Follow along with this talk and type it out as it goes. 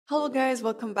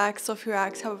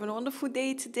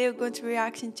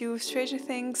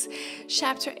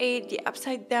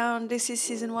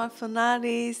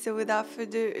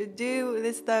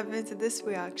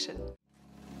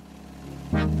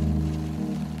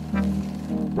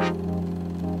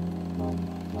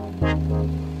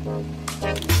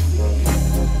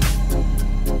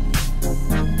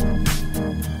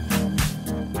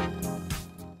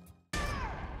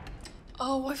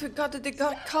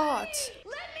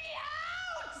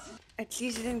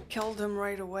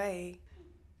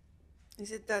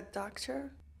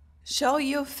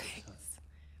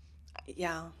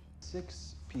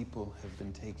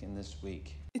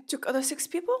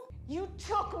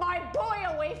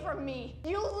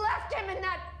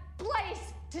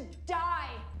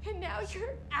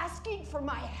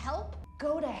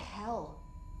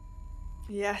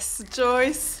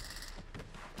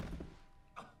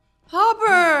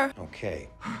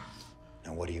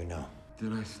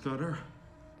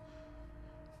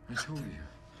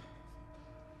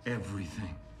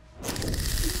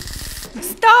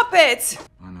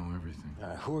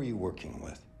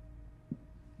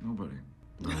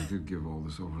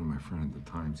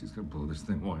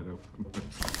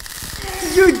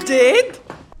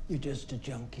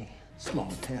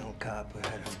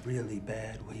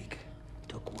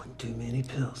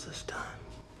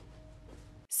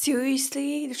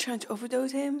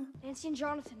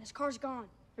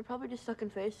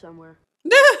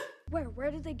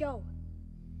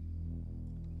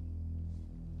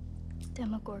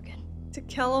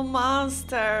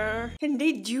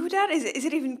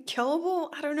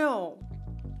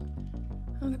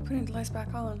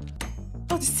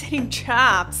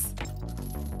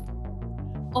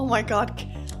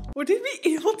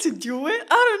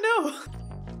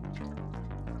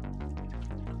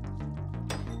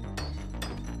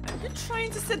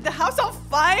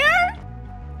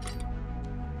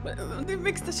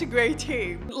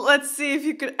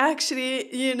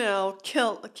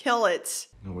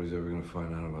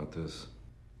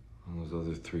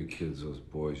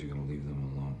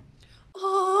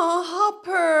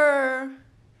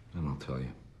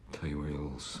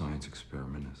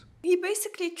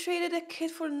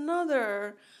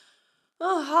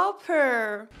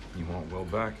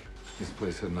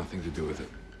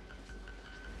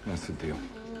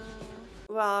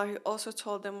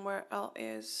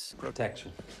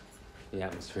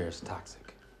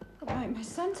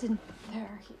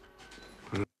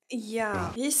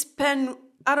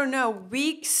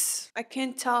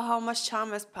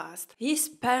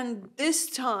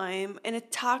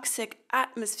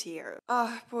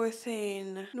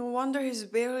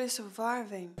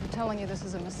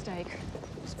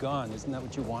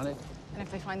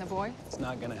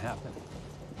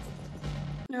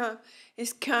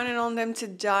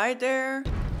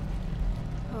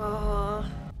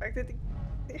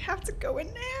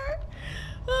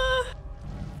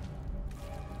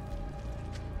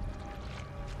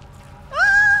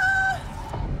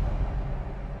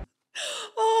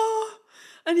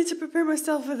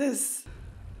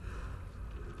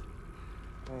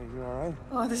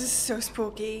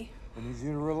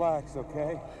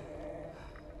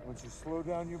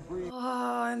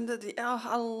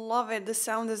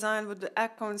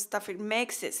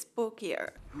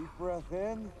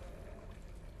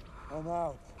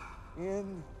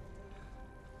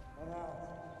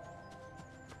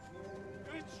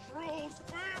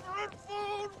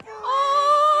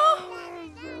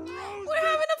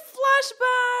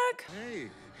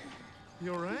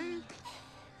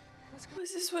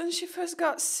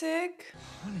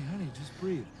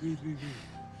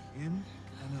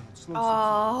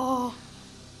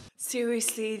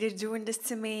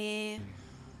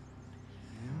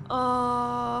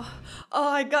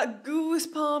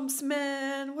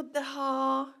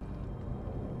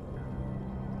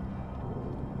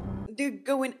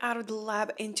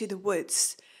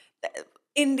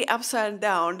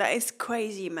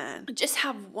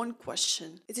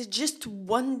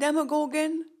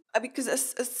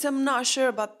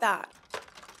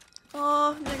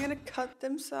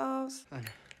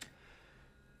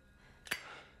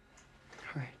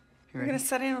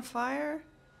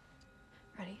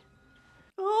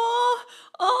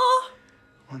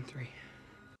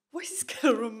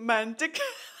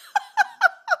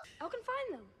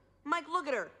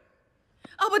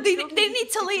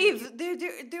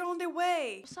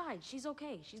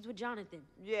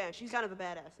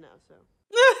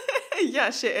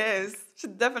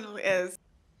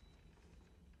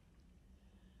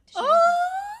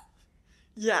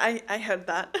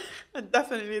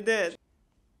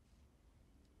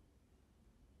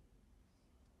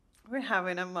We're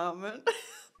having a moment.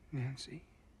 Nancy.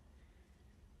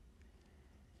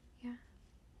 Yeah.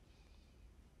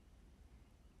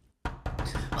 Fuck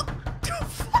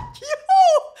you!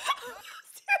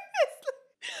 Seriously.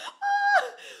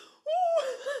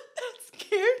 That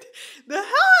scared the hell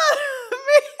out of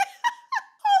me.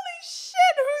 Holy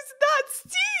shit, who's that?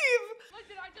 Steve!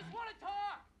 Listen, I just want to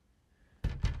talk!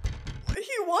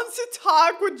 He wants to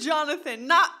talk with Jonathan,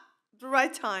 not the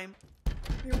right time.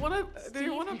 Do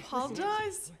you wanna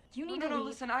apologize? You need No, to leave.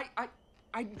 listen, I'm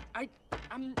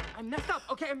messed up.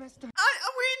 Okay, I messed up.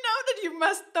 We know that you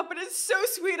messed up, and it's so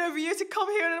sweet of you to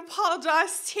come here and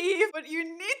apologize, Steve, but you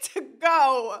need to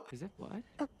go. Is that what?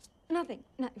 Nothing.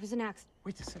 No, it was an accident.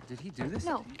 Wait a second, did he do this?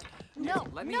 No. No.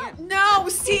 Let me in. No,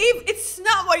 Steve, it's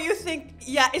not what you think.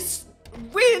 Yeah, it's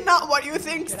really not what you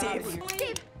think, Steve.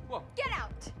 Steve, Whoa. get out.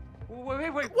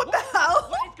 Wait. What the hell?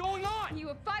 What is going on? You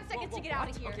have 5 seconds to get out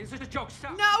of here. Okay, is this a joke?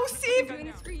 Stop. No, Steve. Doing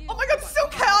this for you. Oh my god, it's so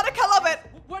chaotic. I love it.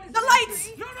 What is The this?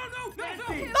 lights. No. The lights.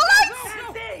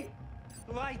 Nancy!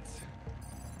 The lights.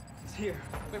 It's here.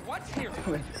 Wait, what's here?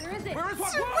 Where is it? Where is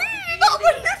what? Sweet. Oh,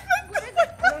 what do you think?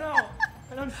 I don't know.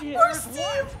 I don't see it. Poor Steve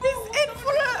is in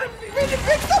for a really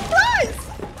big surprise.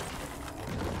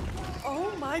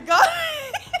 Oh my god.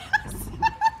 Steve.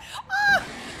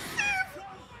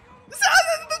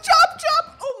 The chop.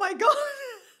 Oh my god.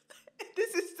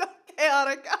 This is so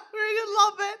chaotic. I really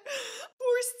love it.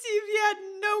 Poor Steve, he had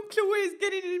no clue what he's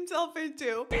getting himself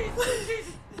into. Jesus!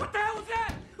 What the hell was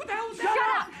that? What the hell was that?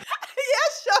 Shut up! Yeah,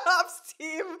 shut up,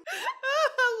 Steve.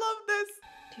 I love this.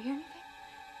 Do you hear anything?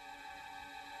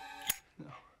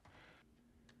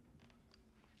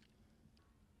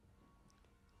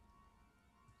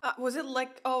 Was it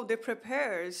like, oh, they're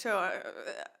prepared, so I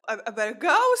better go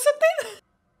or something?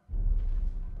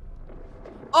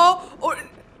 Oh,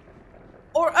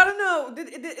 or I don't know. Did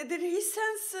it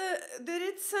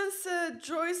sense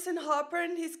Joyce and Hopper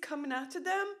and he's coming after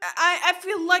them? I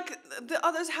feel like the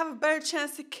others have a better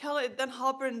chance to kill it than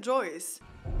Hopper and Joyce.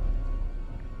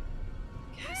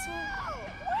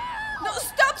 No,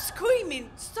 stop screaming!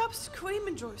 Stop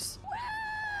screaming, Joyce.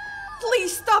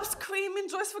 Please stop screaming,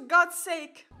 Joyce, for God's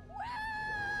sake.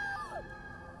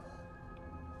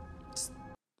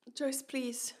 Joyce,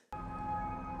 please.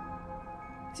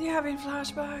 Is he having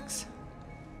flashbacks?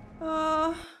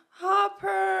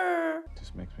 Hopper!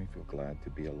 This makes me feel glad to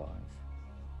be alive.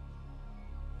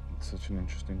 It's such an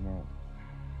interesting world.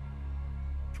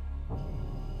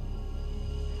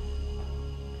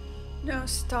 No,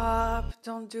 stop.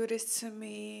 Don't do this to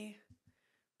me.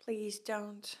 Please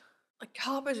don't. Like,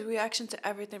 Hopper's reaction to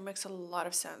everything makes a lot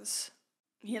of sense.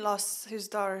 He lost his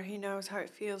daughter, he knows how it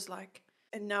feels like.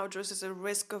 And now Joyce is at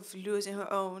risk of losing her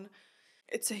own.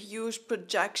 It's a huge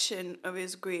projection of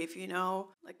his grief, you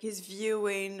know? Like, he's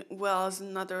viewing Will as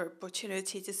another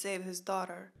opportunity to save his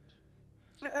daughter.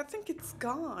 I think it's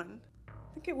gone. I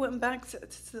think it went back to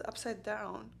the upside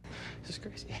down. This is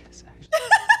crazy. Yes,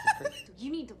 actually.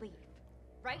 You need to leave.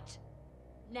 Right?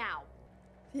 Now.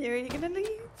 Here, are you gonna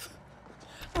leave?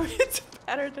 Oh, it's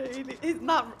better to he's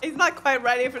not quite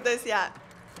ready for this yet.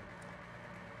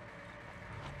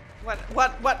 What?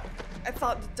 I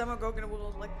thought the Demogorgon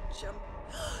would like jump.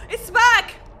 It's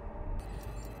back!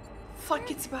 Fuck,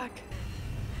 it's back.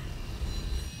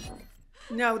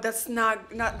 No, that's not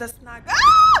that's not.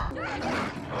 Ah! Ah!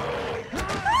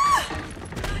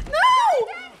 No!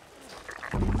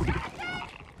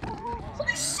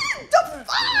 Holy shit! The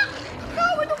fuck! No,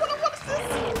 I don't wanna watch this!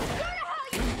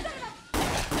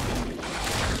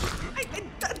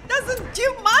 That doesn't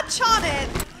do much on it!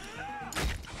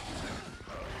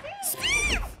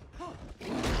 Steve!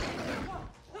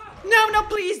 No,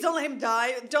 please don't let him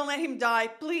die. Don't let him die,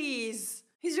 please.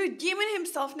 He's redeeming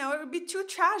himself now. It would be too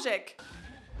tragic.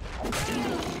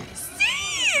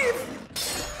 Steve!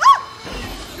 Ah!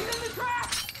 He's in the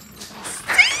trap!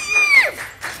 Steve!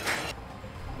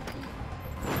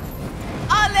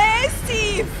 Allez,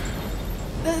 Steve!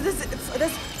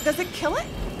 Does it kill it?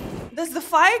 Does the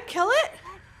fire kill it?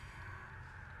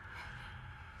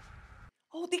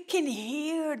 Oh, they can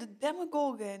hear the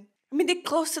Demogorgon. I mean, they're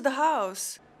close to the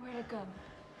house. Where'd it go?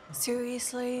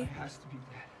 Seriously? It has to be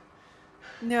that.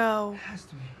 No, It has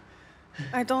to be.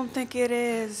 I don't think it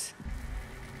is.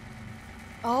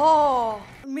 Oh,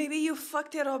 maybe you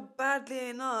fucked it up badly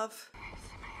enough.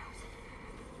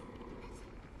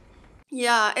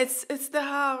 Yeah, it's the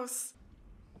house.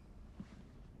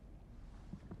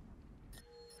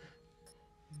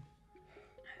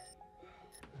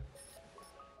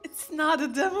 It's not a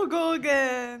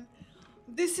Demogorgon.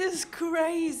 This is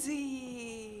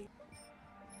crazy.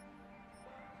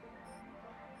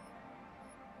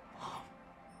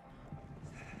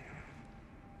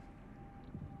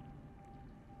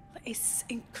 It's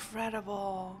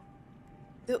incredible.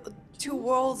 The two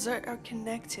worlds are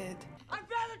connected. I found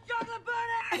the chocolate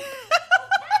bunny!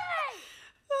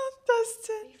 Oh,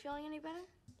 Dustin. Are you feeling any better?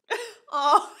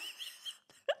 Oh.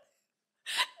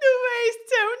 The way his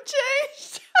tone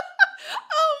changed.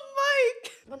 Oh,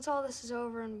 Mike. Once all this is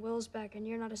over and Will's back and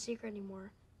you're not a secret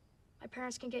anymore, my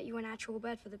parents can get you an actual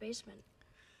bed for the basement.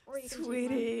 Or you can take mine.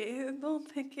 Sweetie, I don't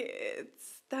think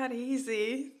it's that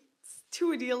easy. It's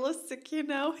too idealistic, you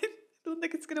know? I don't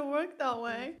think it's gonna work that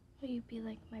way. Will you be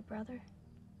like my brother?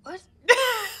 What?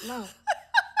 No.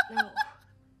 No.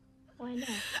 Why not?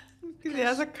 Because he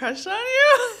has a crush on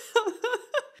you?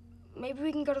 Maybe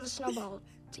we can go to the snowball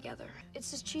together.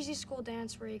 It's this cheesy school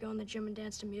dance where you go in the gym and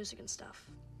dance to music and stuff.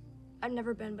 I've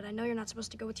never been, but I know you're not supposed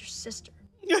to go with your sister.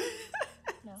 No.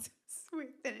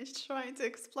 Sweet, and he's trying to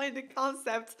explain the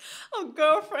concept of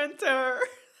girlfriend to her.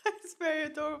 It's very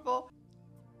adorable.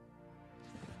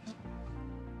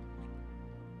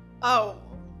 Oh,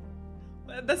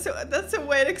 that's a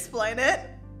way to explain it.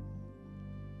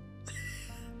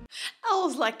 I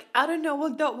was like, I don't know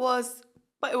what that was,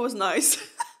 but it was nice.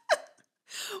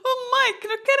 Well, Mike,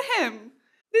 look at him.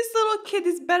 This little kid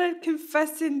is better at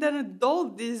confessing than an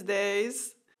adult these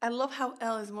days. I love how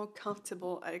Elle is more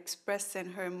comfortable at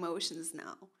expressing her emotions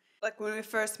now. Like when we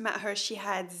first met her, she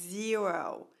had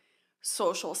 0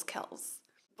 social skills,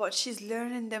 but she's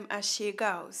learning them as she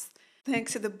goes,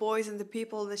 thanks to the boys and the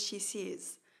people that she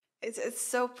sees. It's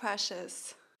so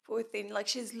precious. Poor thing, like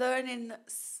she's learning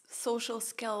social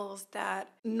skills that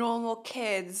normal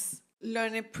kids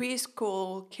learn in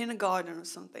preschool, kindergarten or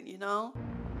something, you know?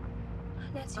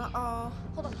 Nancy. Uh-oh.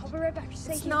 Hold on, I'll be right back. Just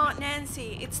stay It's here. not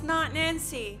Nancy. It's not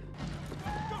Nancy.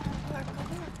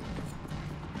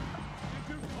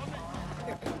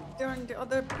 They're in the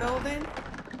other building.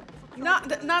 Not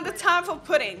the time for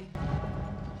pudding.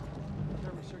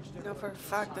 I know for a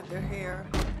fact that they're here.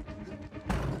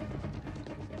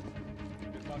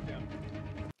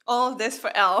 All of this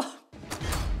for Elle.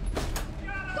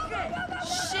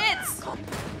 Shit!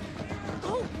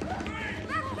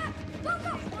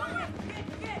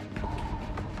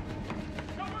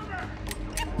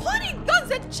 They're pointing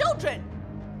guns at children!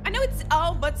 I know it's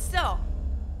Elle, but still.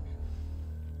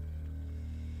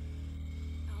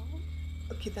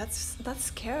 Okay, that's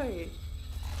scary.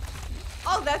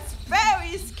 Oh, that's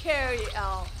very scary,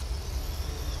 Elle.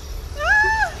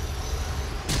 Ah!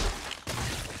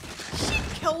 She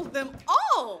killed them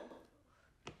all.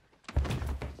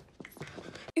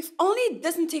 If only it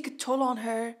doesn't take a toll on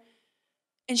her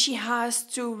and she has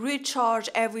to recharge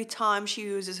every time she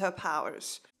uses her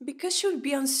powers. Because she would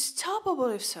be unstoppable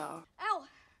if so. Elle!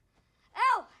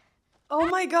 Elle! Oh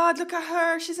my god, look at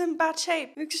her. She's in bad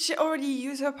shape. Because she already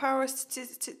used her powers to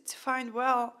find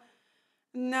Will.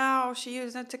 Now she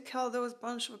used them to kill those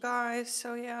bunch of guys,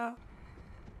 so yeah.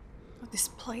 This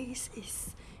place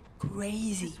is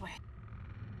crazy.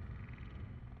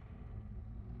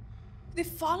 They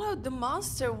followed the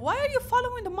monster. Why are you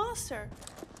following the monster?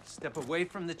 Step away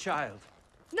from the child.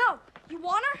 No! You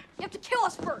want her? You have to kill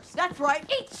us first. That's right.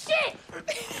 Eat shit!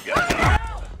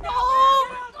 Oh,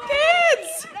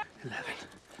 kids!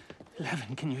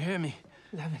 11, can you hear me?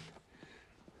 11.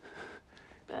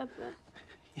 Papa.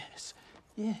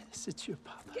 Yes, it's your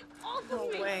papa. Get off No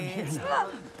of me! way.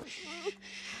 Shh.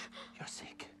 You're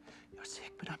sick,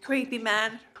 but Creepy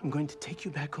man. I'm going to take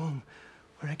you back home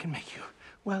where I can make you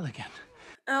well again.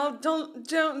 Oh,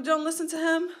 don't listen to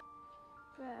him.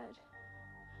 Bad.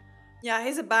 Yeah,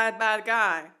 he's a bad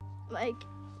guy. Like.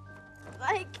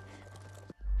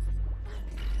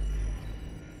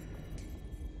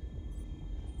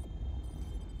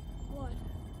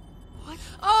 What?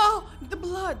 Oh, the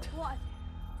blood. What?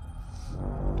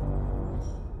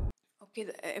 Okay,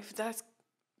 if that's...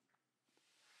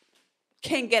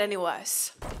 Can't get any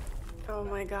worse. Oh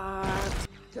my god.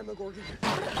 Demogorgon.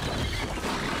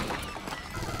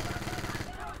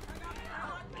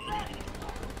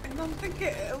 I don't think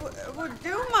it would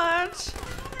do much.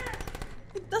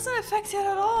 It doesn't affect it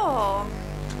at all.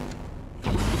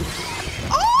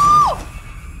 Oh!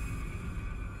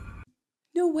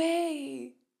 No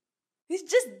way. He's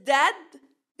just dead?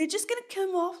 They're just gonna kill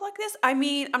him off like this? I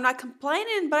mean, I'm not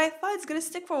complaining, but I thought it's gonna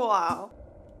stick for a while.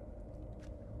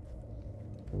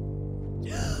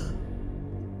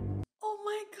 Oh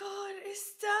my god,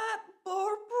 is that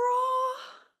Barbara?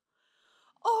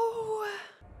 Oh.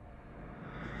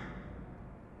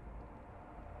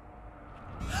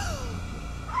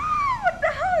 What the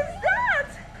hell is that?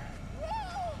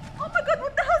 Oh my god,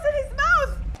 what the hell is in his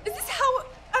mouth? Is this how,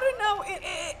 I don't know,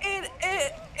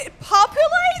 it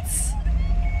populates?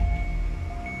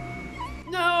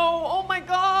 No, oh my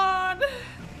god.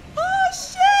 Oh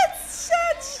shit!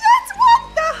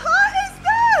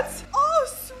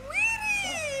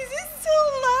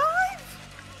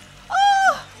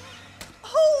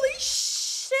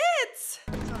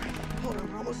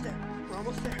 We're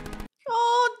almost there.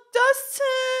 Oh,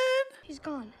 Dustin! He's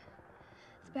gone.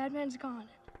 The bad man's gone.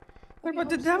 What about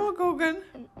the Demogorgon?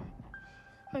 And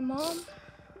my mom,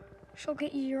 she'll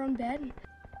get you your own bed and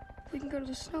we can go to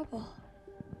the snowball.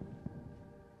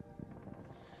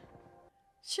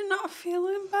 She's not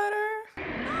feeling better?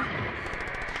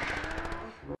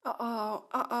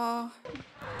 Uh-oh.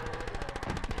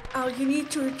 Al, you need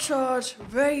to recharge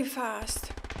very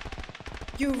fast.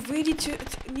 You really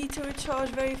need to recharge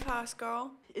very fast,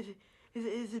 girl. Is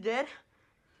it dead?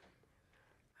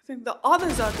 I think the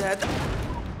others are dead.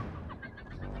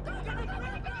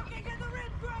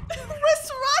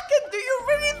 Wrist rocket? Do you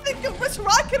really think a wrist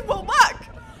rocket will work?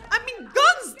 I mean,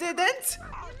 guns didn't.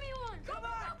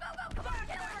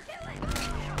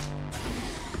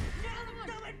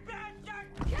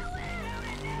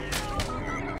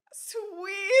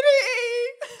 Sweetie!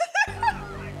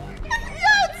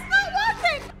 Yeah, it's not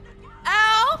working!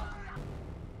 Al!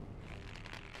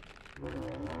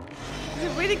 Is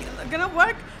it really gonna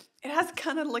work? It has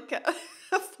kind of like a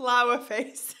flower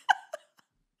face.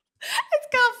 It's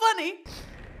kind of funny.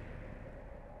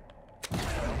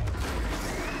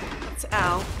 It's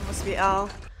Al. It must be Al.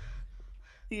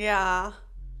 Yeah.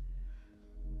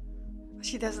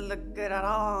 She doesn't look good at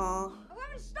all.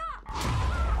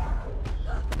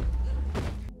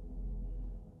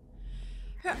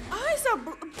 Her eyes are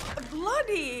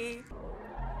bloody.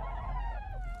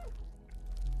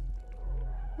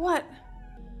 What?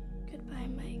 Goodbye,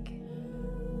 Mike.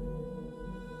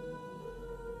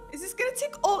 Is this gonna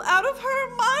take all out of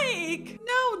her, Mike?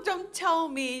 No, don't tell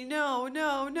me. No.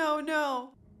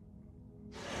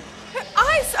 Her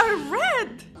eyes are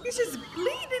red. It's just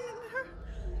bleeding in her.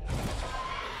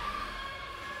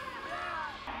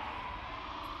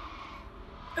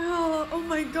 Oh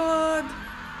my God.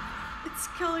 It's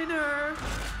killing her.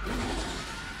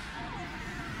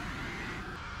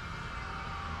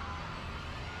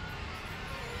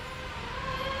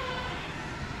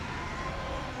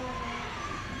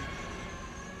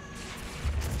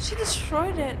 She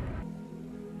destroyed it.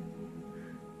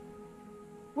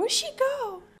 Where'd she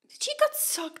go? Did she get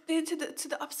sucked into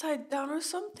the upside down or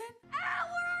something? Al,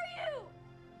 where are you?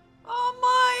 Oh,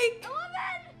 Mike! 11!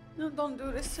 No, don't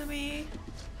do this to me.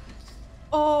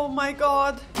 Oh my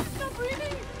God. He's not breathing.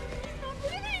 He's not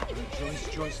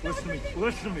breathing. Joyce, listen to me.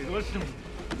 Listen to me.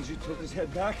 I need you to tilt his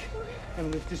head back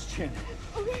and lift his chin.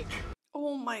 Okay.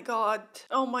 Oh my God.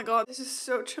 Oh my God. This is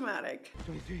so traumatic.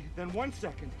 23, then 1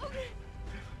 second. Okay.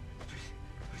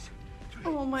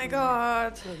 Oh my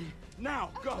God. Now,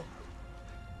 go.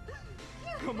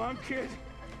 Come on, kid.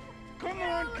 Come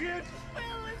on, kid. Well,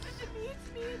 listen to me.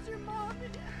 It's me. It's your mom.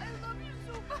 I love you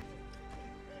so much.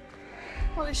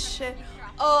 Holy shit.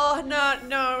 Oh,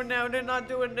 no. They're not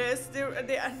doing this.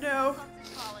 No.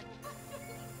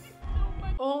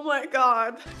 Oh my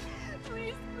God.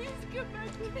 Please come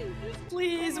back to me.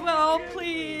 Please, well,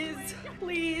 please.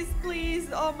 Please.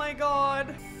 Oh my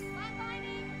God.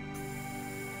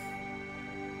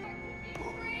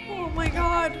 Oh my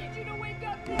God.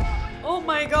 Oh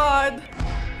my God.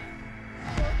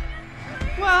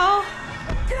 Well.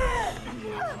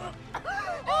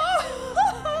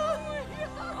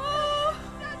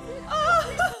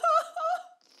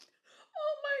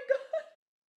 Oh my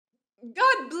God.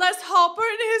 God bless Hopper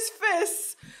and his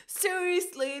fists.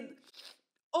 Seriously.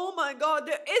 Oh my God,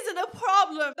 there isn't a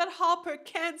problem that Hopper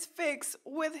can't fix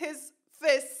with his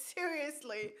fists.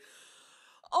 Seriously.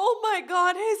 Oh my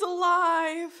God, he's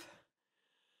alive.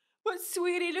 But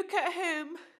sweetie, look at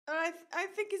him. I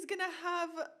think he's gonna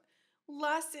have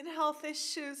lasting health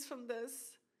issues from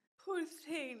this. Poor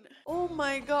thing. Oh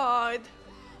my God.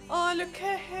 Oh, look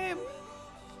at him.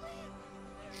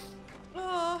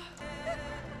 Oh.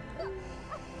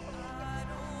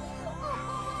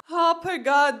 Hopper,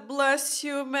 God bless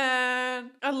you,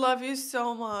 man. I love you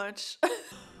so much.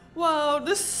 Wow,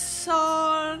 the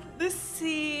sun, the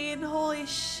scene, holy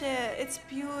shit, it's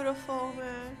beautiful,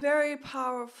 man. Very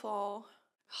powerful.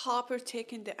 Hopper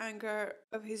taking the anger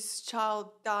of his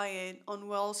child dying on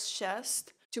Wells'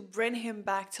 chest to bring him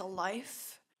back to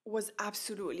life was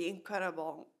absolutely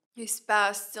incredible. His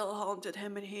past still haunted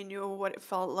him and he knew what it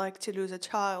felt like to lose a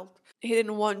child. He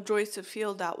didn't want Joyce to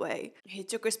feel that way. He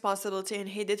took responsibility and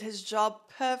he did his job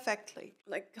perfectly.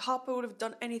 Like, Hopper would have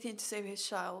done anything to save his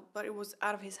child, but it was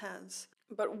out of his hands.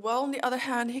 But well, on the other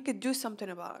hand, he could do something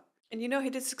about it. And you know,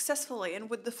 he did successfully, and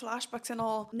with the flashbacks and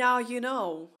all, now you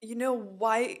know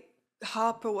why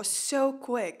Hopper was so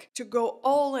quick to go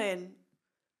all in,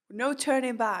 no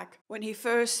turning back. When he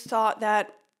first thought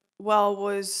that Well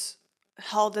was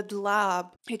held at the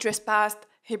lab, he trespassed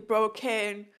He broke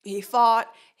in, he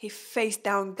fought, he faced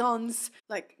down guns.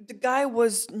 Like, the guy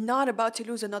was not about to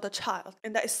lose another child.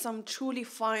 And that is some truly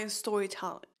fine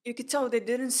storytelling. You could tell they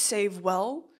didn't save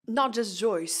well. Not just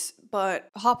Joyce, but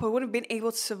Hopper wouldn't have been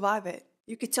able to survive it.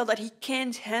 You could tell that he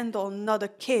can't handle another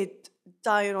kid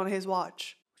dying on his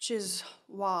watch. Which is,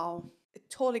 wow. It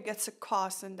totally gets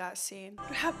across in that scene.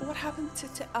 What happened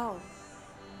to Elle?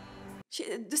 She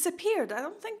disappeared. I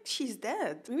don't think she's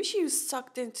dead. Maybe she was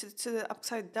sucked into the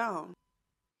upside down.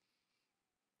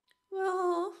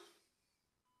 Well,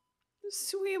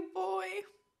 sweet boy.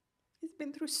 He's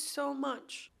been through so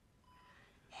much.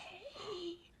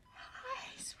 Hey.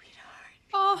 Hi, sweetheart.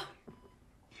 Oh.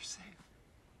 You're safe.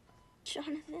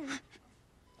 Jonathan.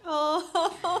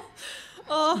 Oh.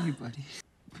 Oh. Hey, buddy.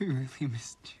 We really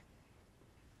missed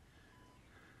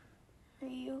you.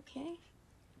 Are you okay?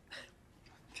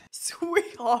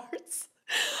 Sweethearts.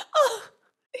 Oh,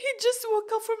 he just woke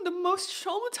up from the most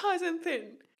traumatizing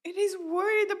thing. And he's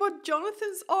worried about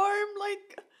Jonathan's arm,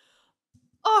 like...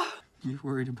 Oh. You're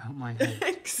worried about my head.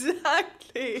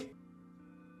 Exactly.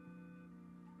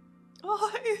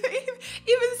 Oh,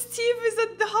 even Steve is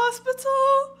at the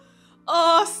hospital?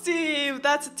 Oh, Steve,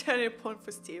 that's a turning point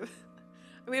for Steve.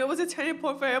 I mean, it was a turning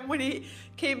point for him when he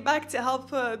came back to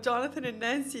help Jonathan and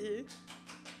Nancy.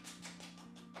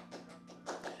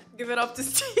 Give it up to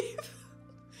Steve.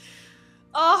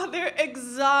 Oh, they're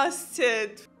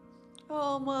exhausted.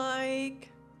 Oh, Mike.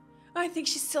 I think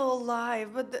she's still alive,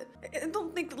 but I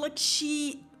don't think like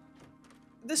she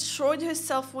destroyed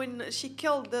herself when she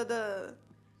killed the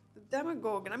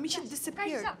Demogorgon. I mean, she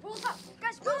disappeared. Guys, rolls up.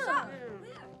 Guys, rolls up.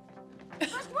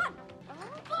 First one.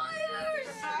 Fires!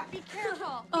 Be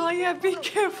careful. Oh yeah, be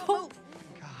careful.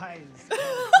 Guys.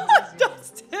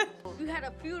 Dustin. You had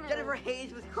a funeral. Jennifer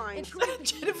Hayes was crying.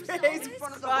 Jennifer Hayes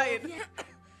was crying.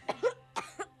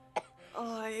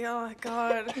 Oh yeah, my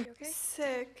God. You okay?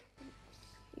 Sick.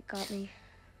 You got me.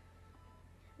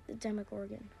 The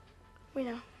Demogorgon. We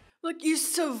know. Look, you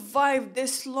survived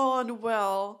this long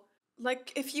well.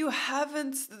 Like, if you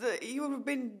haven't, you would have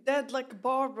been dead like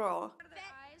Barbara.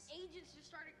 Agents just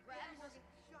started grabbing her,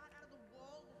 shot out of the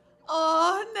wall.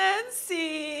 Oh,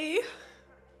 Nancy.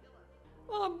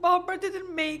 Oh, Barbara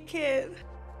didn't make it.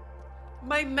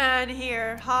 My man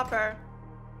here, Hopper.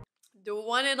 The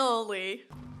one and only.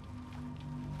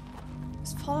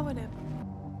 Just following him.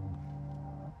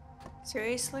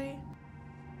 Seriously?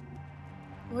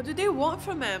 What do they want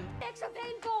from him? Makes a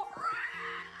vein go,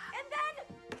 and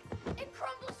then it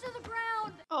crumbles to the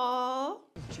ground. Aww.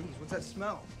 Jeez, what's that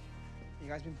smell? You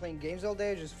guys been playing games all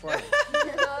day or just farting?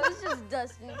 No, it's just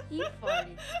Dustin. He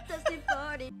farted. Dustin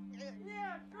farted.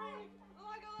 Yeah, drink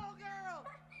like a little girl.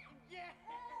 Yeah.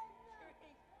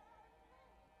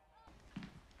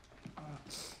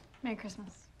 Merry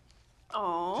Christmas.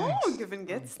 Oh, giving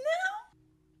gifts now?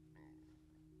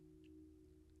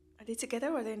 Are they together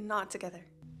or are they not together?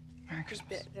 Merry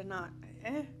Christmas. They're not.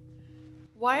 Eh?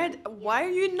 Why are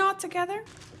you not together?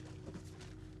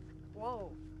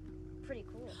 Whoa. Pretty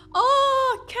cool.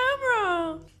 Oh,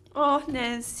 camera. Oh,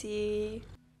 Nancy.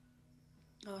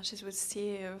 Oh, she's with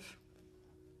Steve.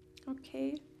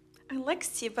 Okay. I like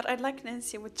Steve, but I like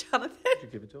Nancy with Jonathan. Did you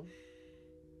give it to him?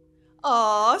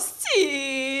 Oh,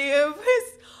 Steve.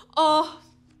 Oh.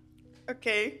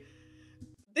 Okay.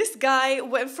 This guy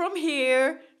went from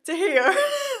here to here.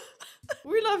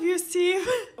 We love you, Steve.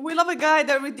 We love a guy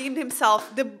that redeemed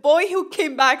himself. The boy who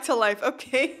came back to life,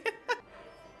 okay?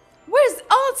 Where's...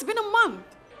 Oh, it's been a month.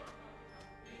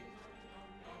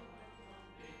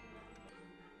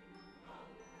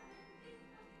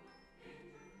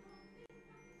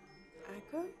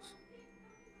 Echoes?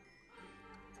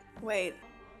 Wait.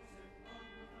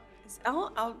 Is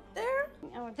Elle out there?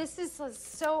 Oh, this is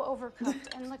so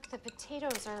overcooked. And look, the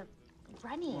potatoes are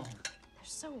runny. They're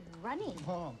so runny.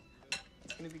 Mom,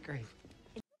 it's gonna be great.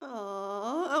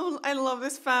 Oh, I love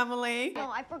this family. No,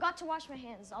 I forgot to wash my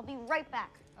hands. I'll be right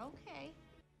back. Okay.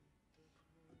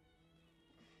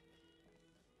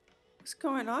 What's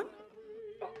going on?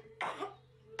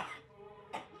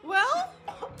 Well?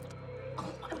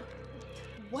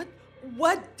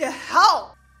 What the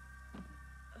hell?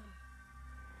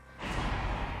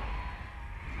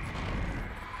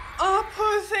 Oh,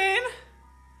 poor thing.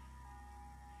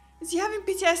 Is he having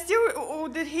PTSD or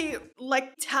did he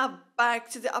like tap back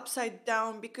to the upside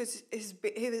down because he's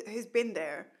been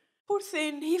there? Poor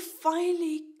thing, he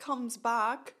finally comes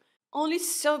back, only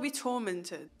so be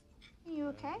tormented. Are you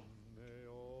okay?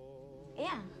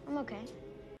 Yeah, I'm okay.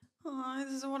 Oh, I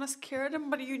just want to scare them,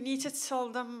 but you need to tell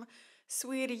them,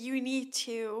 sweetie, you need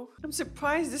to. I'm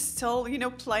surprised they're still,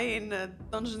 playing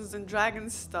Dungeons and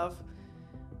Dragons stuff.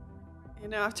 You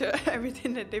know, after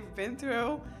everything that they've been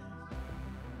through.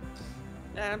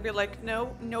 And I'll be like,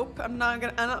 no, nope, I'm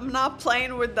not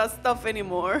playing with that stuff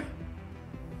anymore.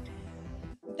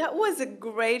 That was a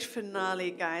great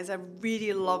finale, guys. I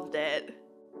really loved it.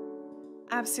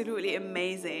 Absolutely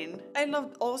amazing. I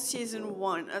loved all season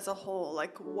 1 as a whole.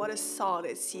 Like, what a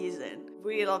solid season.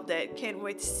 Really loved it. Can't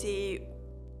wait to see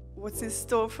what's in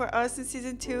store for us in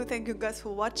season 2. Thank you guys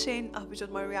for watching. I hope you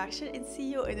enjoyed my reaction and see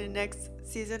you in the next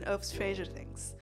season of Stranger Things.